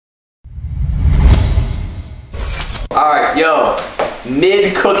Alright, yo,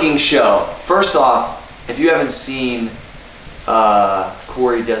 mid-cooking show. First off, if you haven't seen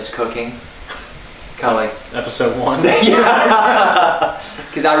Cory Does Cooking, kind of like episode 1. Yeah,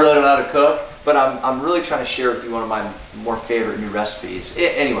 because I really don't know how to cook, but I'm really trying to share with you one of my more favorite new recipes.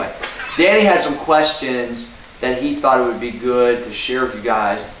 Anyway, Danny had some questions that he thought it would be good to share with you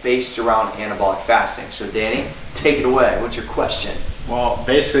guys based around anabolic fasting. So Danny, take it away. What's your question? Well,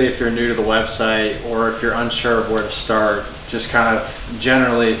 basically, if you're new to the website or if you're unsure of where to start, just kind of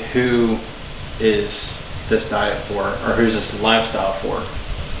generally, who is this diet for, or who's this lifestyle for?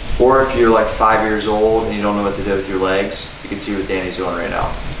 Or if you're like 5 years old and you don't know what to do with your legs, you can see what Danny's doing right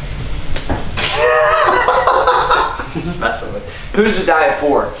now. Just messing with it. Who's the diet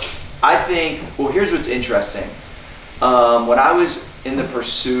for? I think, well, here's what's interesting. When I was in the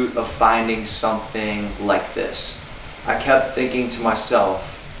pursuit of finding something like this, I kept thinking to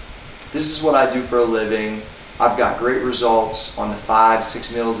myself, this is what I do for a living. I've got great results on the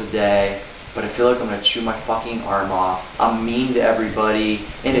 5-6 meals a day, but I feel like I'm gonna chew my fucking arm off. I'm mean to everybody,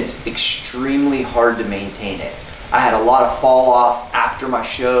 and it's extremely hard to maintain it. I had a lot of fall off after my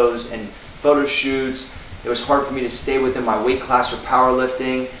shows and photo shoots. It was hard for me to stay within my weight class for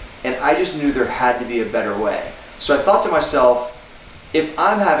powerlifting, and I just knew there had to be a better way. So I thought to myself, if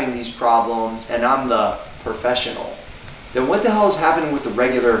I'm having these problems and I'm the professional, then what the hell is happening with the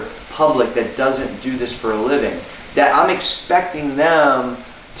regular public that doesn't do this for a living? That I'm expecting them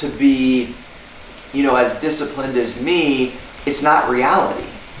to be, you know, as disciplined as me. It's not reality.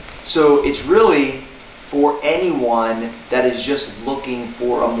 So it's really for anyone that is just looking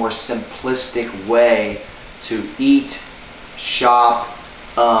for a more simplistic way to eat, shop,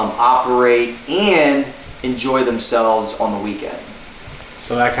 operate, and enjoy themselves on the weekend.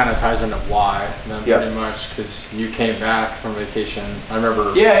 So that kind of ties into why, then, Yep. pretty much, because you came back from vacation. I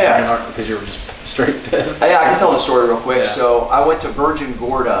remember, Yeah. because you were just straight pissed. Yeah, I can tell the story real quick. Yeah. So I went to Virgin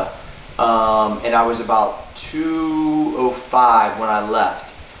Gorda, and I was about 205 when I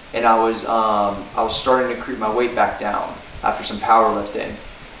left, and I was starting to creep my weight back down after some powerlifting.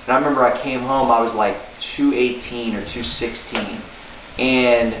 And I remember I came home, I was like 218 or 216,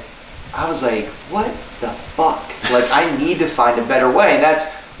 and I was like, what the fuck? Like, I need to find a better way. And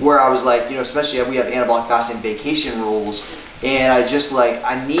that's where I was like, you know, especially we have anabolic fasting vacation rules, and I just like,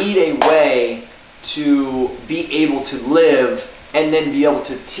 I need a way to be able to live and then be able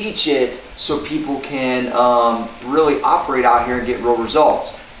to teach it so people can really operate out here and get real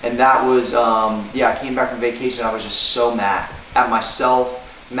results. And that was, yeah, I came back from vacation, I was just so mad at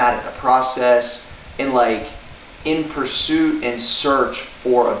myself, mad at the process, and like in pursuit and search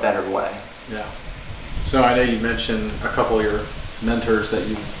for a better way. Yeah. So I know you mentioned a couple of your mentors that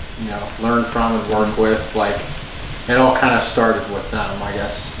you know, learned from and work with. Like, it all kind of started with them, I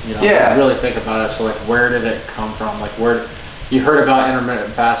guess. You know, Yeah. really think about it. So like, where did it come from? Like, where you heard about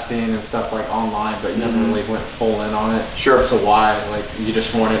intermittent fasting and stuff like online, but you never really went full in on it. Sure. So why? Like, you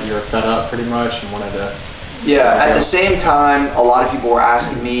just wanted, you were fed up pretty much and wanted to. Yeah, at the same time, a lot of people were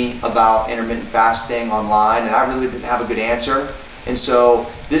asking me about intermittent fasting online, and I really didn't have a good answer. And so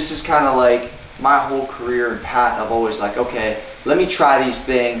this is kind of like my whole career and path. I've always like, okay, let me try these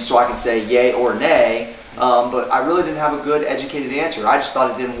things so I can say yay or nay. But I really didn't have a good educated answer. I just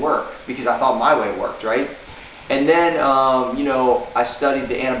thought it didn't work because I thought my way worked, right? And then, you know, I studied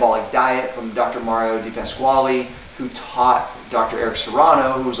the anabolic diet from Dr. Mario Di Pasquale, who taught Dr. Eric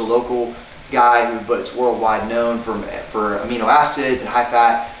Serrano, who was a local guy, but it's worldwide known for amino acids and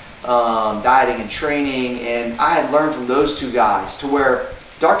high-fat dieting and training. And I had learned from those two guys to where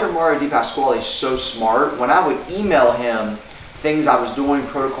Dr. Mario Di Pasquale is so smart. When I would email him things I was doing,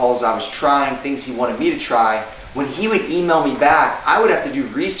 protocols I was trying, things he wanted me to try, when he would email me back, I would have to do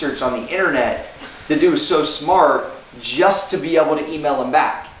research on the internet. The dude was so smart just to be able to email him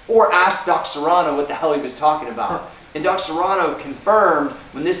back or ask Dr. Serrano what the hell he was talking about. And Dr. Serrano confirmed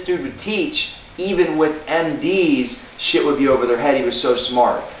when this dude would teach, even with MDs, shit would be over their head. He was so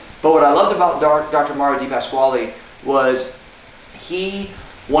smart. But what I loved about Dr. Mario Di Pasquale was he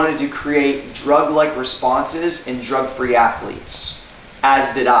wanted to create drug-like responses in drug-free athletes,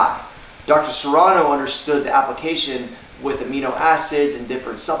 as did I. Dr. Serrano understood the application with amino acids and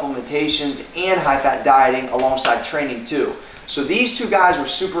different supplementations and high-fat dieting alongside training too. So these two guys were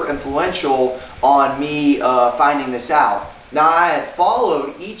super influential on me finding this out. Now I had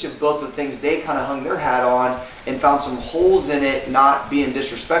followed each of both the things they kind of hung their hat on and found some holes in it, not being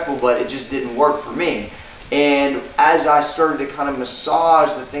disrespectful, but it just didn't work for me. And as I started to kind of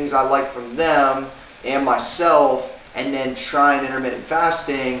massage the things I liked from them and myself, and then trying intermittent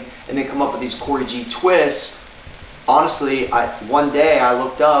fasting, and then come up with these Cory G twists, honestly, one day I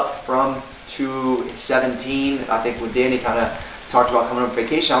looked up from 217. I think when Danny kind of talked about coming on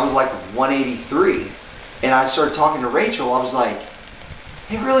vacation, I was like 183. And I started talking to Rachel. I was like,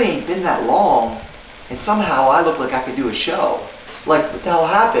 it really ain't been that long, and somehow I look like I could do a show. Like, what the hell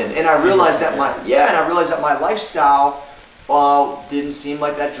happened? And I realized that my lifestyle didn't seem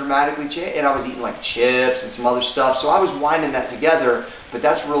like that dramatically changed. And I was eating like chips and some other stuff. So I was winding that together, but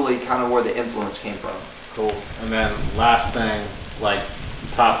that's really kind of where the influence came from. Cool. And then last thing, like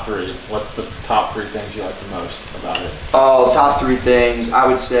top 3. What's the top 3 things you like the most about it? Oh, top 3 things. I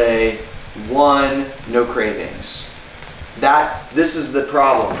would say 1, no cravings. This is the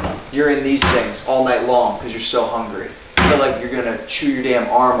problem. You're in these things all night long because you're so hungry. You feel like you're gonna chew your damn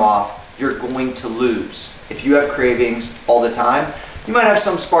arm off. You're going to lose. If you have cravings all the time, you might have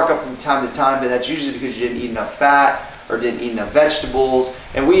some spark up from time to time, but that's usually because you didn't eat enough fat or didn't eat enough vegetables.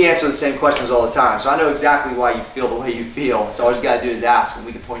 And we answer the same questions all the time. So I know exactly why you feel the way you feel. So all you gotta do is ask and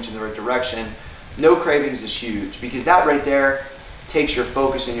we can point you in the right direction. No cravings is huge because that right there takes your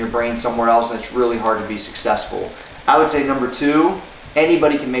focus in your brain somewhere else and it's really hard to be successful. I would say number 2,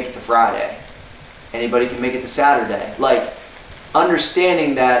 anybody can make it to Friday. Anybody can make it to Saturday. Like,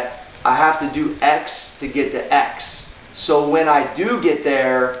 understanding that I have to do X to get to X. So when I do get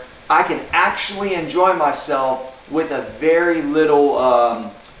there, I can actually enjoy myself with a very little,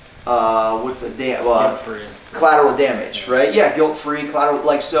 Guilt-free. Collateral damage, right? Yeah, guilt-free, collateral,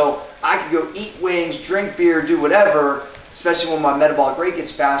 like, so I could go eat wings, drink beer, do whatever, especially when my metabolic rate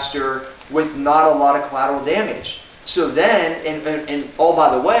gets faster with not a lot of collateral damage. So then, and oh,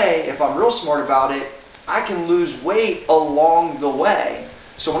 by the way, if I'm real smart about it, I can lose weight along the way.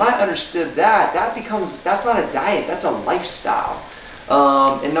 So when I understood that, that's not a diet, that's a lifestyle.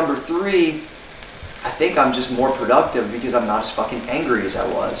 And number 3, I think I'm just more productive because I'm not as fucking angry as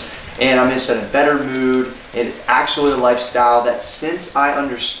I was. And I'm just in a better mood, and it's actually a lifestyle that since I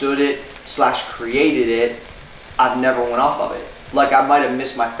understood it / created it, I've never went off of it. Like, I might have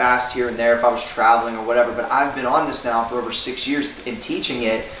missed my fast here and there if I was traveling or whatever, but I've been on this now for over 6 years in teaching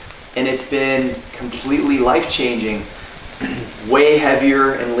it, and it's been completely life-changing. Way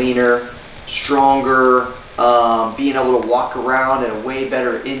heavier and leaner, stronger, being able to walk around in a way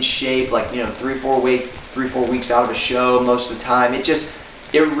better in shape, like, 3-4 weeks out of a show most of the time. It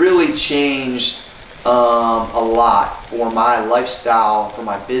really changed a lot for my lifestyle, for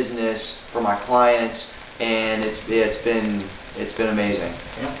my business, for my clients, and it's been amazing.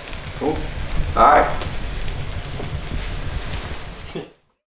 Yeah, cool. All right.